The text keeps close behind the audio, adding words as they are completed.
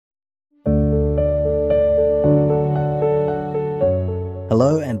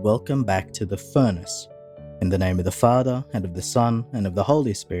Hello and welcome back to The Furnace. In the name of the Father, and of the Son, and of the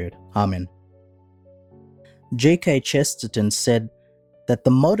Holy Spirit. Amen. G.K. Chesterton said that the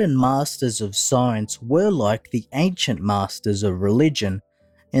modern masters of science were like the ancient masters of religion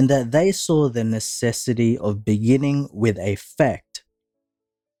in that they saw the necessity of beginning with a fact.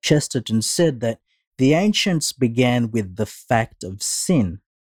 Chesterton said that the ancients began with the fact of sin,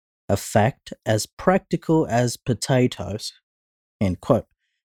 a fact as practical as potatoes. End quote.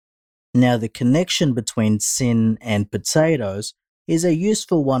 Now, the connection between sin and potatoes is a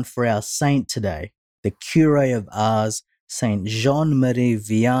useful one for our saint today, the curé of Ars, Saint Jean-Marie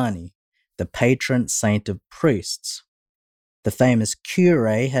Vianney, the patron saint of priests. The famous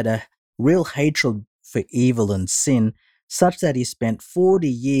curé had a real hatred for evil and sin, such that he spent 40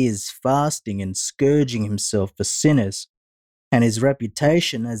 years fasting and scourging himself for sinners, and his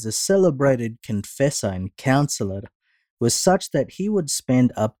reputation as a celebrated confessor and counselor was such that he would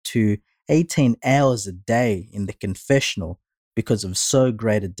spend up to 18 hours a day in the confessional because of so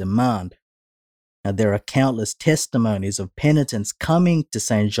great a demand. Now, there are countless testimonies of penitents coming to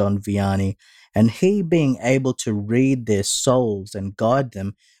Saint Jean Vianney and he being able to read their souls and guide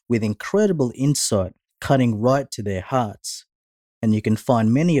them with incredible insight, cutting right to their hearts. And you can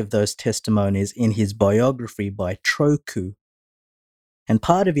find many of those testimonies in his biography by Troku. And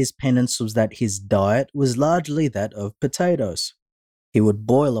part of his penance was that his diet was largely that of potatoes. He would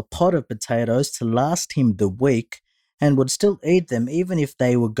boil a pot of potatoes to last him the week and would still eat them even if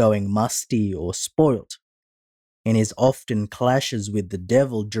they were going musty or spoilt. In his often clashes with the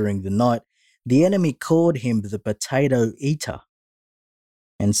devil during the night, the enemy called him the potato eater.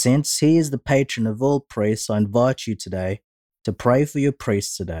 And since he is the patron of all priests, I invite you today to pray for your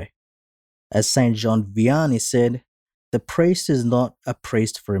priest today. As Saint Jean Vianney said, the priest is not a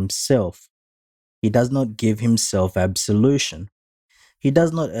priest for himself. He does not give himself absolution. He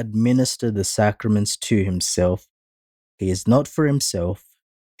does not administer the sacraments to himself. He is not for himself.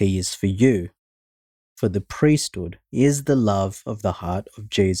 He is for you. For the priesthood is the love of the heart of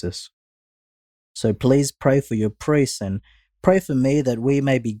Jesus. So please pray for your priests and pray for me that we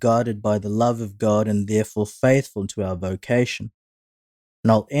may be guided by the love of God and therefore faithful to our vocation. And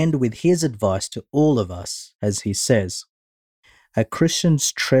I'll end with his advice to all of us, as he says, "A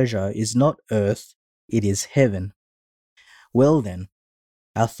Christian's treasure is not earth, it is heaven." Well then,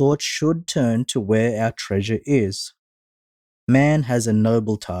 our thoughts should turn to where our treasure is. Man has a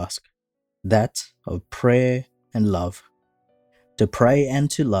noble task, that of prayer and love. To pray and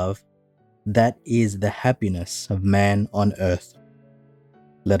to love, that is the happiness of man on earth.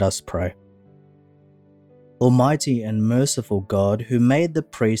 Let us pray. Almighty and merciful God, who made the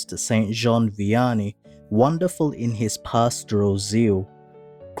priest Saint Jean Vianney wonderful in his pastoral zeal,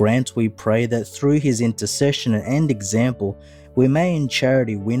 grant, we pray, that through his intercession and example we may in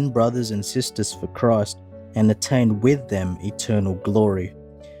charity win brothers and sisters for Christ and attain with them eternal glory.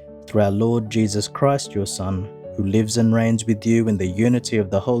 Through our Lord Jesus Christ, your Son, who lives and reigns with you in the unity of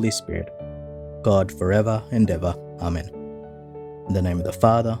the Holy Spirit, God forever and ever. Amen. In the name of the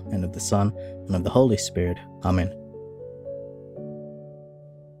Father, and of the Son, and of the Holy Spirit. Amen.